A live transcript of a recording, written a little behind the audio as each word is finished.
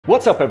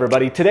What's up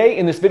everybody? Today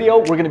in this video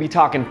we're going to be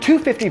talking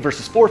 250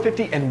 versus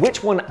 450 and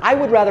which one I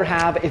would rather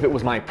have if it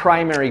was my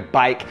primary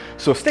bike.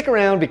 So stick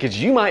around because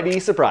you might be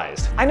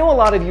surprised. I know a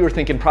lot of you are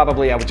thinking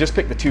probably I would just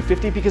pick the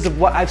 250 because of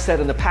what I've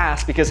said in the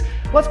past, because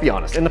let's be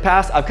honest, in the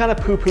past I've kind of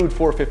poo-pooed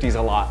 450s a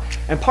lot.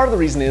 And part of the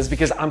reason is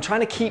because I'm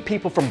trying to keep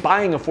people from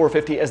buying a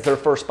 450 as their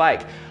first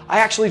bike. I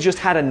actually just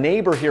had a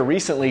neighbor here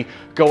recently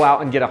go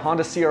out and get a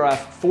Honda CRF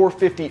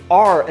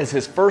 450R as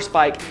his first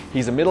bike.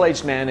 He's a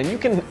middle-aged man and you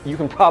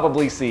can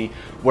probably see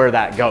where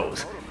that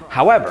goes.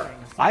 However,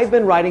 I've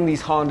been riding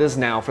these Hondas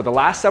now for the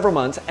last several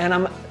months and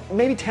I'm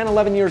maybe 10,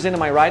 11 years into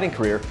my riding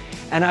career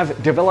and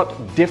I've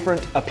developed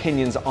different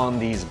opinions on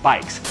these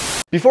bikes.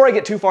 Before I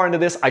get too far into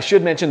this, I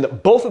should mention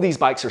that both of these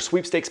bikes are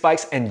sweepstakes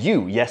bikes and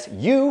you, yes,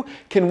 you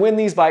can win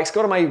these bikes.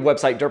 Go to my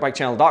website,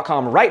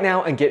 dirtbikechannel.com right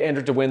now and get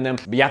entered to win them.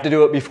 But you have to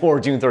do it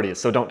before June 30th,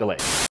 so don't delay.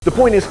 The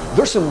point is,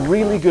 there's some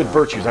really good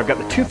virtues. I've got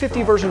the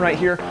 250 version right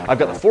here. I've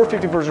got the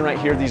 450 version right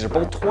here. These are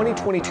both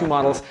 2022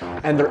 models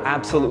and they're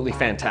absolutely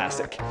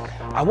fantastic.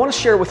 I want to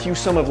share with you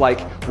some of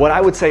what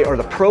I would say are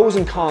the pros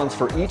and cons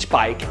for each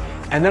bike,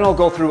 and then I'll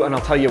go through and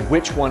I'll tell you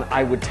which one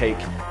I would take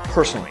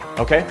personally,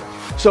 okay?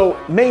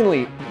 So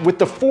mainly with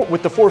the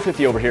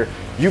 450 over here,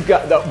 you've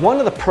got one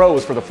of the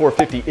pros for the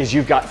 450 is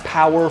you've got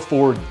power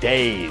for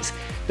days.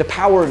 The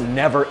power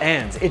never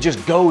ends. It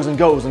just goes and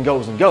goes and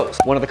goes and goes.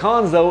 One of the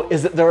cons though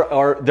is that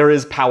there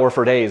is power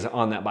for days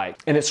on that bike.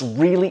 And it's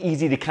really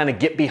easy to kind of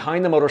get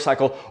behind the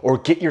motorcycle or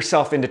get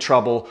yourself into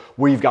trouble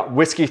where you've got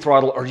whiskey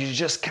throttle or you're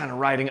just kind of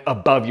riding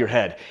above your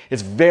head.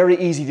 It's very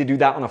easy to do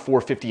that on a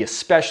 450,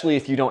 especially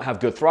if you don't have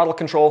good throttle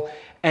control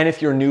and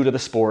if you're new to the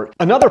sport.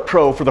 Another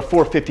pro for the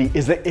 450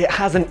 is that it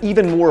has an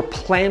even more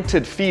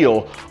planted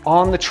feel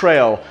on the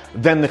trail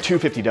than the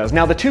 250 does.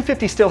 Now the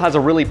 250 still has a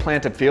really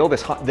planted feel.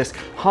 This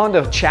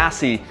Honda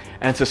chassis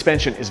and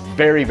suspension is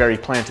very, very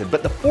planted,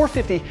 but the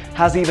 450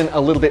 has even a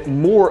little bit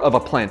more of a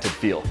planted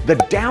feel. The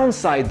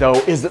downside though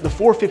is that the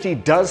 450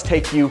 does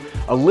take you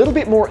a little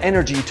bit more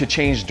energy to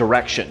change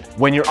direction.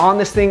 When you're on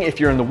this thing, if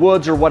you're in the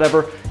woods or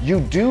whatever,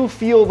 you do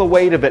feel the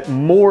weight of it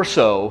more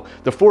so.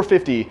 The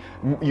 450,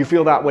 you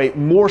feel that weight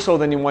more so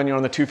than when you're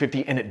on the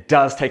 250, and it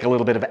does take a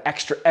little bit of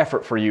extra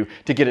effort for you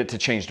to get it to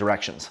change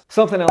directions.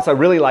 Something else I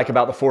really like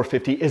about the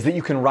 450 is that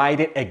you can ride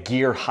it a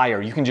gear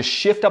higher. You can just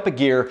shift up a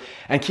gear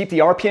and keep the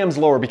RPMs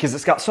lower because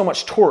it's got so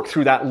much torque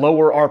through that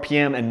lower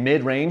RPM and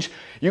mid-range.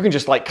 You can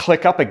just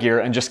click up a gear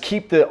and just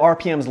keep the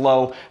RPMs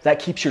low. That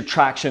keeps your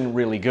traction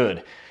really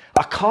good.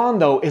 A con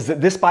though is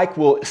that this bike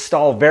will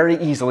stall very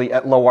easily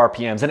at low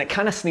RPMs and it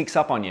kind of sneaks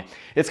up on you.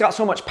 It's got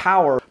so much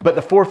power, but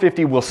the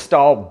 450 will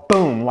stall,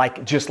 boom,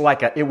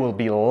 it will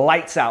be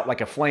lights out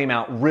like a flame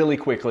out really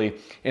quickly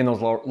in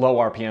those low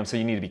RPMs, so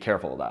you need to be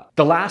careful of that.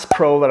 The last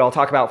pro that I'll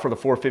talk about for the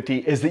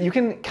 450 is that you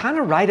can kind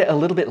of ride it a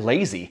little bit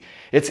lazy.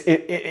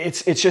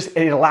 It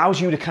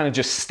allows you to kind of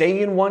just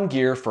stay in one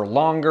gear for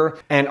longer,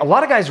 and a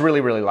lot of guys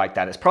really, really like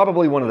that. It's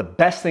probably one of the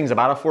best things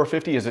about a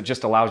 450 is it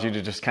just allows you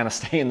to just kind of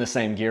stay in the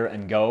same gear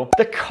and go.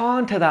 The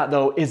con to that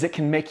though is it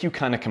can make you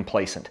kind of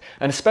complacent,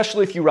 and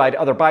especially if you ride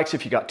other bikes,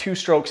 if you got two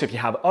strokes, if you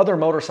have other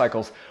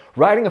motorcycles,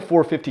 riding a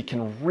 450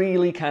 can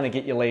really kind of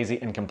get you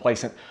lazy and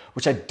complacent,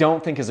 which I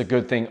don't think is a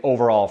good thing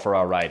overall for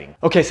our riding.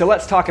 Okay, so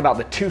let's talk about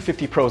the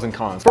 250 pros and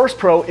cons. First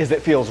pro is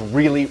it feels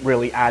really,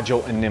 really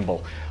agile and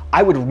nimble.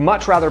 I would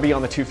much rather be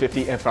on the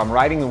 250 if I'm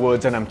riding the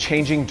woods and I'm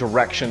changing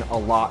direction a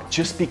lot,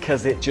 just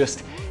because it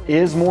just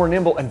is more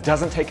nimble and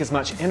doesn't take as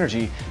much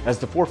energy as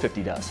the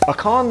 450 does. A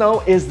con though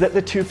is that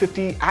the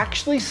 250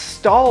 actually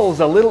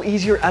stalls a little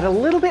easier at a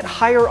little bit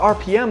higher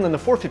RPM than the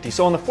 450.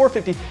 So on the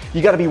 450,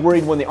 you gotta be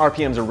worried when the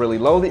RPMs are really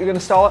low that you're gonna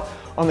stall it.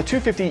 On the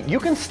 250, you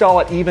can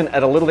stall it even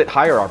at a little bit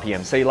higher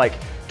RPM, say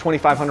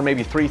 2,500,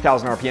 maybe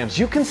 3,000 RPMs.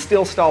 You can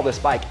still stall this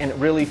bike and it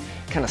really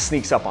kind of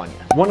sneaks up on you.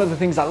 One of the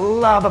things I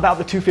love about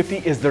the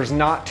 250 is there's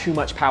not too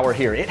much power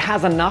here. It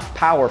has enough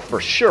power for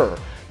sure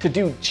to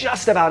do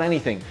just about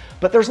anything,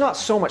 but there's not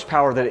so much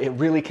power that it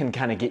really can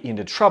kind of get you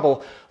into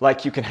trouble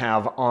like you can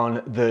have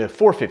on the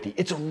 450.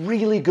 It's a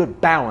really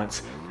good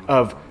balance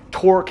of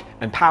torque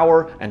and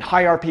power and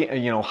high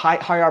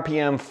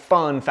RPM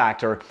fun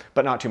factor,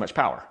 but not too much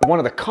power. One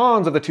of the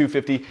cons of the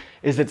 250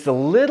 is it's a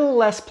little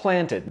less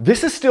planted.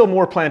 This is still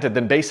more planted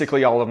than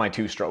basically all of my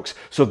two strokes.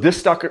 So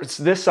this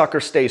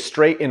sucker stays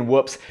straight in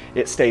whoops.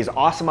 It stays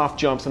awesome off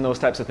jumps and those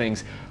types of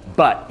things,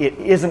 but it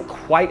isn't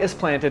quite as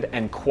planted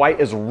and quite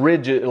as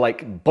rigid,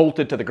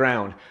 bolted to the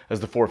ground as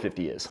the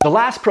 450 is. The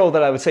last pro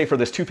that I would say for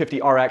this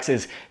 250 RX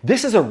is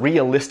this is a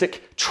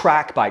realistic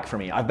track bike for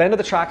me. I've been to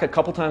the track a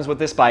couple times with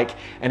this bike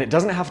and it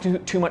doesn't have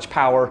too much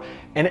power.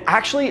 And it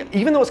actually,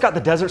 even though it's got the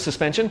desert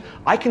suspension,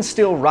 I can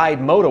still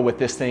ride moto with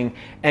this thing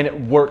and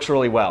it works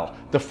really well.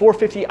 The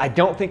 450 I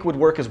don't think would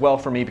work as well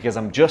for me because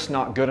I'm just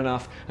not good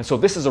enough. And so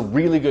this is a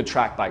really good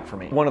track bike for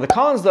me. One of the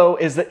cons though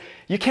is that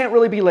You can't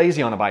really be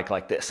lazy on a bike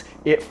like this.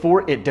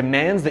 It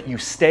demands that you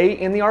stay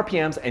in the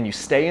RPMs and you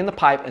stay in the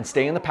pipe and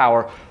stay in the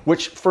power,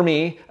 which for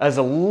me, as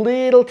a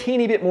little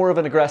teeny bit more of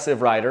an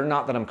aggressive rider,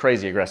 not that I'm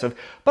crazy aggressive,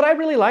 but I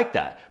really like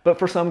that. But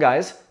for some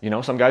guys,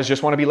 some guys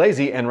just want to be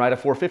lazy and ride a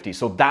 450.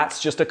 So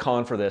that's just a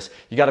con for this.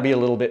 You got to be a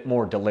little bit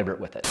more deliberate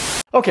with it.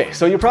 Okay,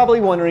 so you're probably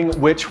wondering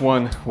which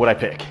one would I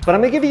pick, but I'm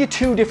gonna give you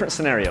two different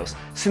scenarios.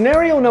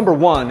 Scenario number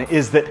one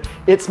is that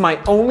it's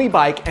my only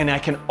bike and I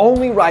can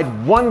only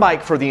ride one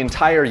bike for the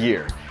entire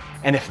year.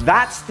 And if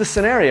that's the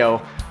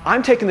scenario,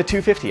 I'm taking the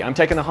 250. I'm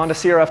taking the Honda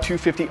CRF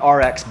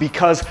 250RX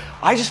because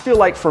I just feel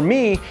like for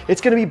me,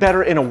 it's gonna be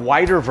better in a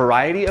wider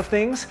variety of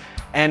things,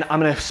 and I'm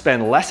gonna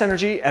spend less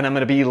energy and I'm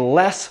gonna be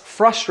less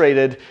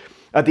frustrated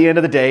at the end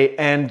of the day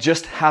and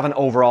just have an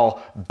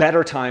overall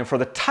better time for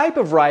the type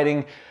of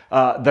riding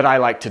that I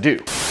like to do.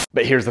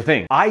 But here's the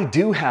thing, I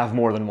do have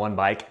more than one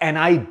bike and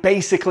I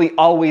basically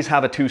always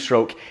have a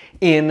two-stroke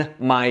in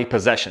my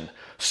possession.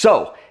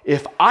 So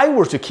if I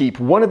were to keep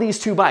one of these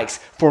two bikes,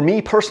 for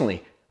me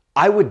personally,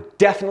 I would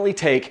definitely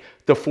take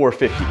the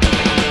 450.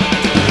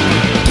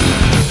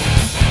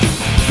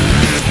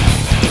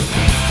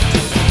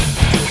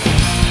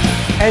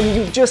 And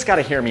you've just got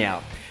to hear me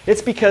out.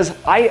 It's because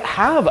I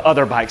have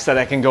other bikes that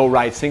I can go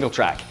ride single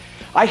track.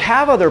 I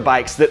have other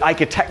bikes that I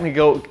could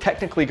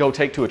technically go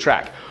take to a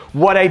track.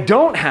 What I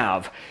don't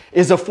have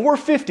is a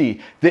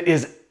 450 that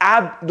is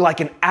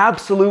like an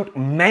absolute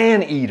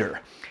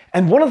man-eater.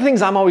 And one of the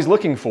things I'm always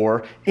looking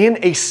for in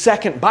a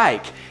second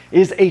bike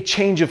is a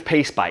change of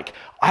pace bike.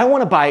 I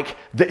want a bike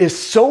that is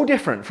so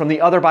different from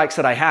the other bikes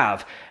that I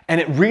have, and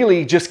it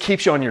really just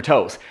keeps you on your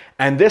toes.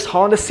 And this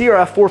Honda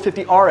CRF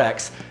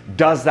 450RX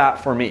does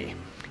that for me.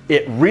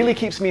 It really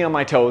keeps me on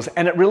my toes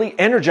and it really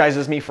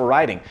energizes me for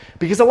riding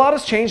because a lot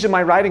has changed in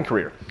my riding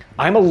career.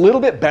 I'm a little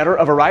bit better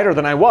of a rider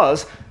than I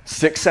was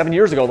 6-7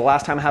 years ago, the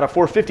last time I had a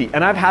 450,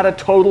 and I've had a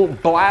total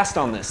blast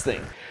on this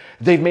thing.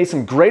 They've made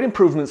some great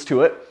improvements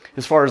to it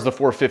as far as the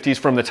 450s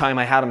from the time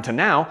I had them to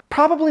now.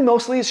 Probably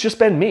mostly it's just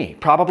been me.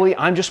 Probably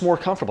I'm just more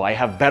comfortable. I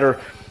have better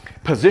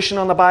position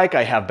on the bike,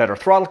 I have better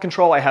throttle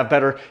control, I have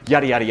better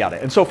yada yada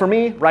yada. And so for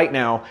me right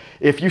now,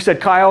 if you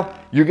said, Kyle,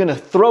 you're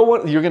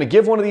gonna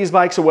give one of these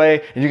bikes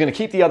away and you're gonna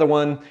keep the other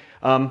one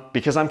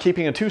because I'm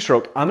keeping a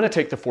two-stroke, I'm gonna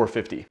take the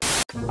 450.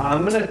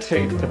 I'm gonna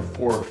take the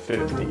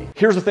 450.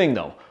 Here's the thing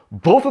though,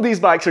 both of these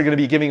bikes are gonna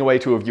be giving away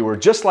to a viewer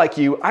just like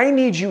you. I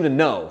need you to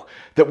know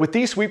that with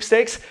these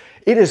sweepstakes,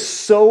 it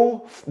is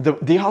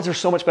the odds are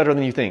so much better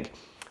than you think.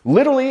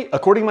 Literally,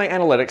 according to my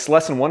analytics,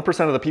 less than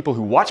 1% of the people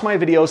who watch my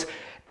videos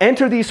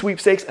enter these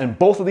sweepstakes, and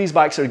both of these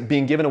bikes are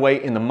being given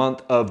away in the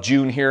month of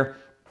June here.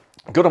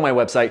 Go to my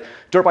website,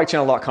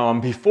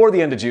 dirtbikechannel.com, before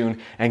the end of June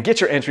and get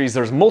your entries.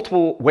 There's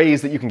multiple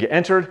ways that you can get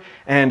entered,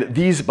 and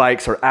these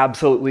bikes are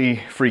absolutely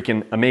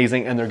freaking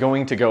amazing, and they're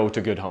going to go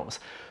to good homes.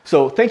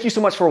 So thank you so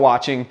much for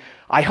watching.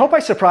 I hope I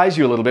surprised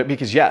you a little bit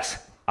because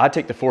yes, I'd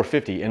take the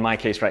 450 in my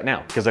case right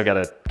now because I've got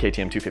a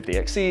KTM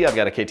 250XC, I've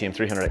got a KTM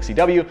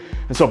 300XCW,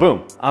 and so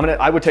boom,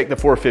 I would take the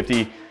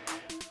 450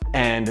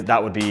 and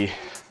that would be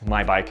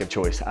my bike of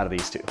choice out of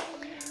these two.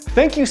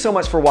 Thank you so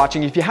much for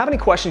watching. If you have any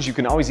questions, you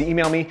can always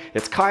email me.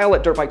 It's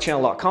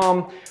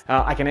kyle@dirtbikechannel.com.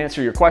 I can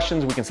answer your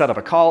questions. We can set up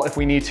a call if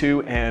we need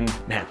to, and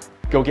man,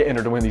 go get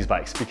entered to win these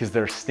bikes because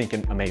they're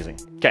stinking amazing.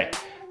 Okay,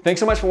 thanks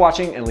so much for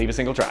watching and leave a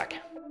single track.